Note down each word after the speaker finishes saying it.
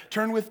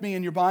turn with me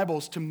in your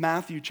Bibles to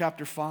Matthew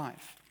chapter 5.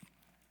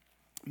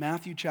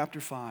 Matthew chapter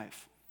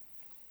 5.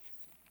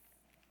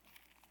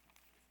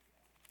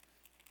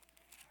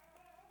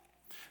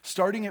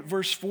 Starting at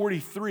verse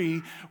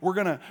 43, we're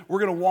gonna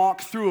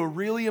walk through a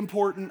really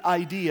important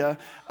idea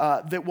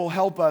that will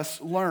help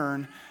us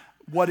learn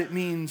what it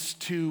means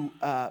to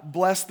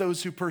bless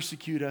those who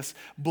persecute us,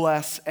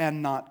 bless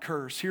and not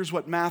curse. Here's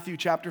what Matthew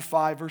chapter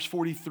 5, verse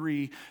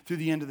 43 through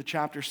the end of the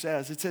chapter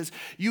says. It says,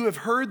 "You have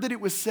heard that it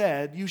was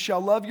said, 'You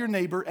shall love your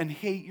neighbor and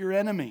hate your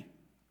enemy.'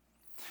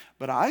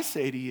 But I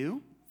say to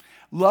you,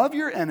 love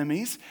your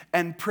enemies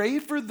and pray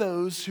for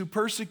those who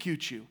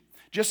persecute you."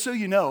 Just so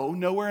you know,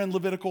 nowhere in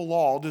Levitical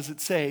law does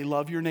it say,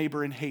 love your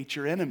neighbor and hate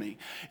your enemy.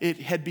 It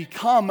had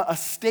become a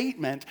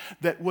statement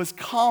that was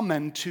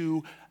common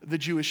to the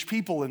Jewish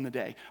people in the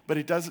day.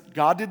 But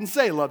God didn't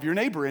say, love your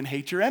neighbor and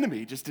hate your enemy.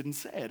 He just didn't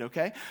say it,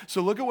 okay?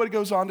 So look at what it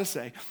goes on to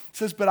say. It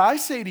says, "But I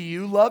say to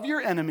you, love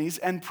your enemies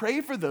and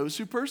pray for those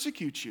who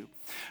persecute you,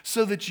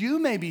 so that you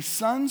may be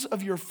sons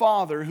of your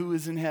Father who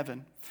is in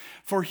heaven.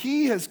 For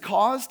he has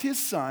caused his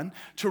sun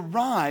to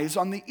rise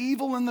on the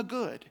evil and the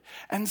good,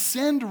 and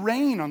send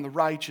rain on the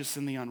righteous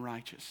and the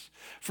unrighteous.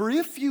 For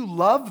if you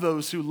love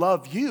those who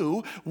love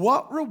you,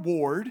 what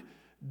reward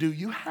do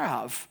you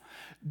have?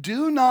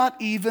 Do not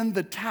even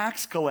the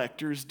tax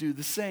collectors do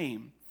the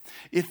same?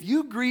 If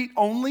you greet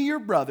only your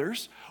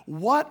brothers,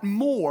 what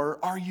more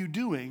are you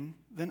doing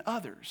than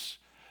others?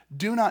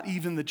 Do not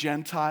even the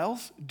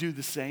Gentiles do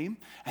the same?"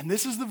 And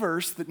this is the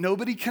verse that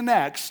nobody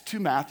connects to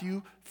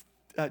Matthew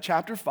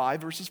chapter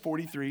 5, verses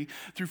 43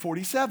 through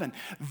 47.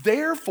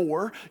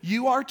 "Therefore,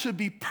 you are to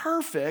be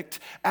perfect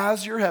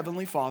as your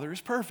heavenly Father is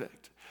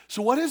perfect."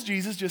 So what has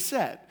Jesus just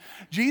said?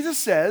 Jesus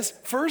says,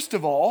 first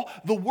of all,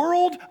 the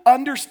world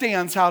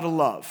understands how to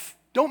love.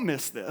 Don't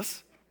miss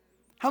this.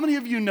 How many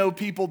of you know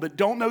people that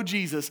don't know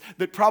Jesus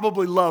that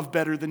probably love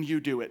better than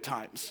you do at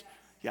times?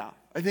 Yeah,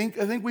 I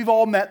think we've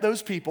all met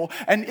those people.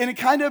 And it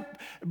kind of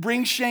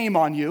brings shame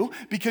on you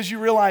because you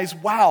realize,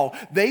 wow,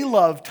 they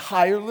love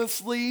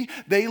tirelessly.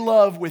 They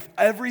love with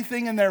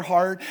everything in their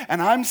heart.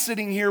 And I'm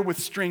sitting here with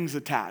strings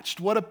attached.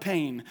 What a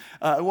pain.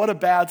 What a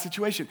bad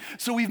situation.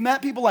 So we've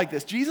met people like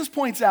this. Jesus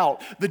points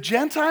out the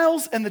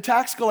Gentiles and the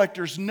tax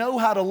collectors know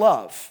how to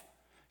love.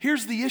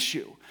 Here's the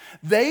issue.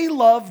 They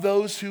love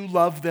those who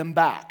love them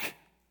back.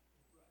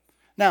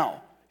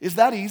 Now, is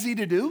that easy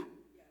to do?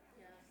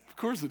 Of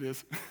course it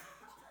is.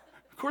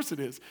 Of course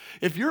it is.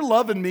 If you're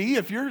loving me,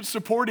 if you're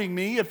supporting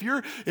me, if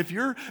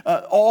you're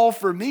all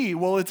for me,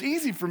 well, it's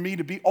easy for me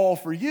to be all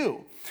for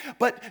you.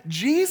 But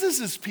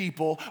Jesus's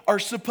people are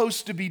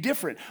supposed to be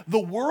different. The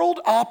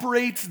world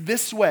operates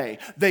this way.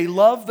 They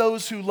love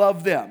those who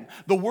love them.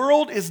 The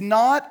world is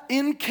not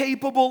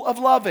incapable of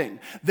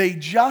loving. They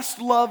just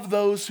love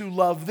those who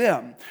love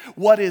them.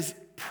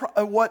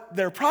 What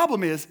their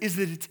problem is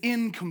that it's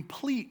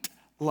incomplete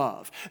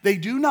love. They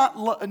do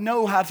not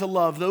know how to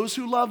love those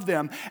who love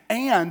them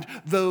and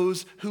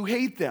those who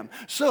hate them.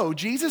 So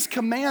Jesus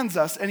commands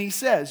us and he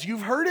says,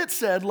 you've heard it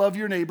said, love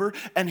your neighbor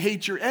and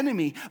hate your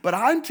enemy. But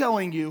I'm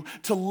telling you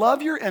to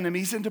love your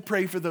enemies and to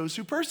pray for those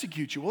who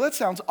persecute you. Well, that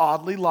sounds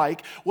oddly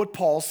like what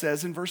Paul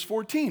says in verse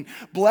 14.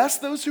 Bless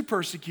those who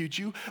persecute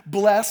you,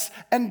 bless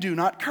and do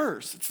not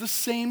curse. It's the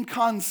same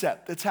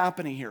concept that's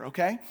happening here,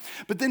 okay?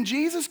 But then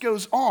Jesus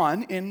goes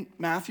on in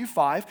Matthew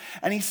 5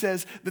 and he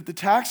says that the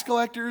tax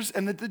collectors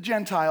and that the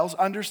Gentiles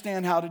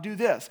understand how to do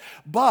this.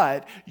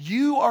 But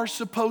you are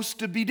supposed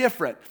to be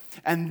different.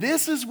 And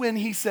this is when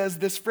he says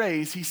this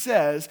phrase. He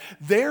says,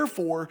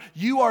 therefore,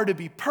 you are to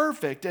be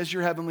perfect as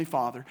your heavenly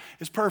Father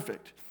is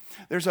perfect.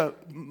 There's a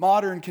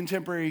modern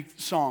contemporary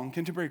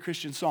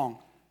Christian song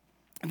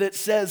that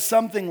says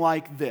something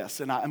like this.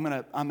 And I'm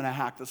gonna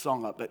hack the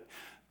song up, but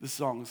this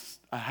song's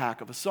a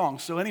hack of a song.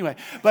 So anyway,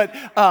 but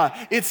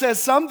it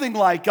says something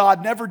like,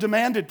 God never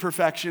demanded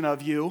perfection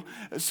of you,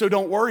 so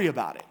don't worry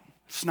about it.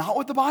 It's not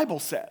what the Bible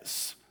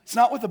says. It's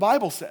not what the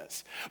Bible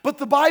says. But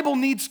the Bible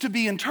needs to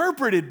be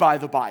interpreted by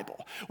the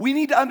Bible. We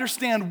need to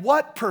understand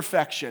what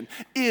perfection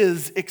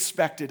is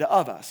expected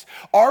of us.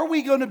 Are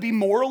we going to be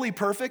morally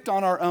perfect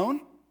on our own?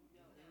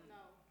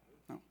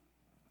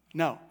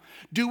 No.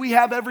 Do we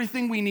have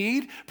everything we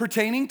need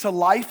pertaining to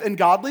life and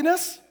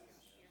godliness?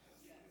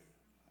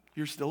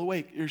 You're still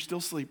awake. You're still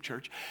asleep,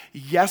 church.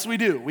 Yes, we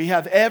do. We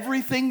have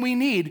everything we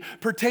need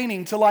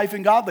pertaining to life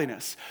and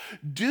godliness.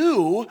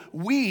 Do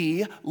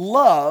we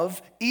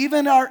love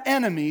even our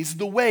enemies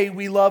the way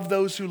we love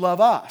those who love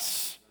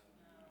us?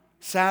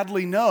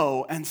 Sadly,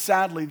 no. And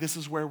sadly, this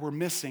is where we're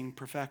missing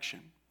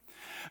perfection.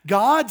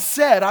 God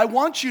said, I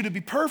want you to be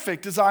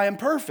perfect as I am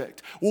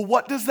perfect. Well,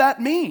 what does that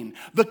mean?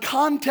 The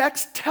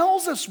context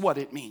tells us what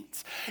it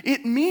means.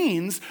 It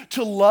means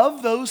to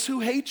love those who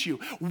hate you.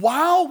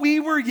 While we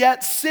were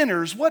yet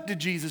sinners, what did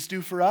Jesus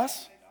do for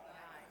us?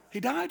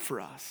 He died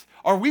for us.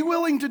 Are we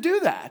willing to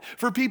do that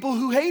for people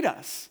who hate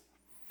us?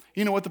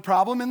 You know what the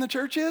problem in the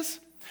church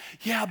is?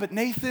 Yeah, but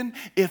Nathan,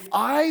 if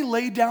I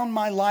lay down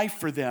my life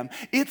for them,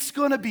 it's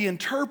going to be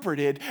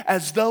interpreted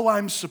as though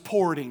I'm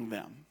supporting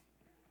them.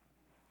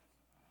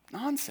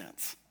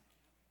 Nonsense.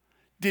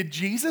 Did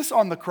Jesus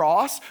on the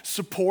cross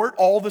support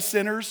all the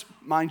sinners?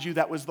 Mind you,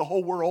 that was the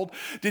whole world.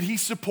 Did he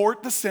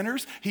support the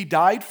sinners he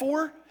died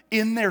for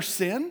in their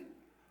sin?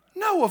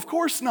 No, of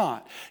course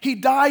not. He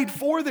died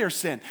for their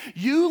sin.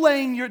 You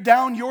laying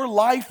down your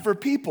life for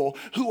people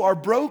who are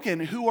broken,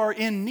 who are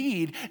in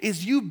need,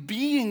 is you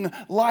being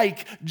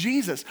like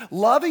Jesus.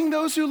 Loving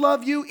those who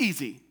love you,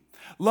 easy.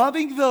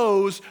 Loving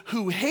those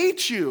who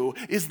hate you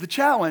is the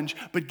challenge,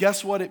 but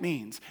guess what it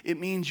means? It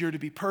means you're to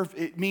be perfect.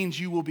 It means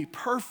you will be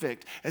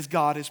perfect as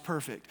God is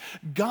perfect.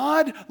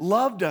 God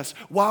loved us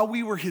while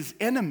we were his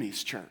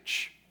enemies,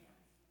 church.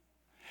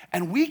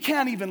 And we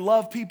can't even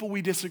love people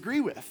we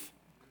disagree with.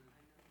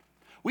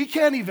 We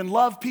can't even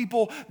love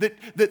people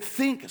that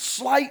think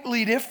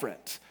slightly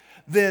different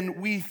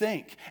than we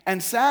think.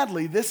 And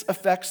sadly, this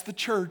affects the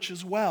church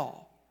as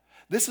well.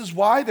 This is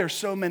why there's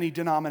so many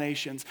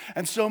denominations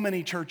and so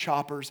many church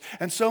hoppers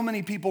and so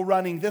many people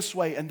running this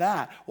way and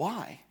that.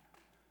 Why?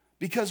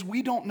 Because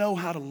we don't know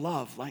how to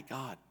love like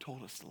God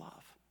told us to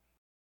love.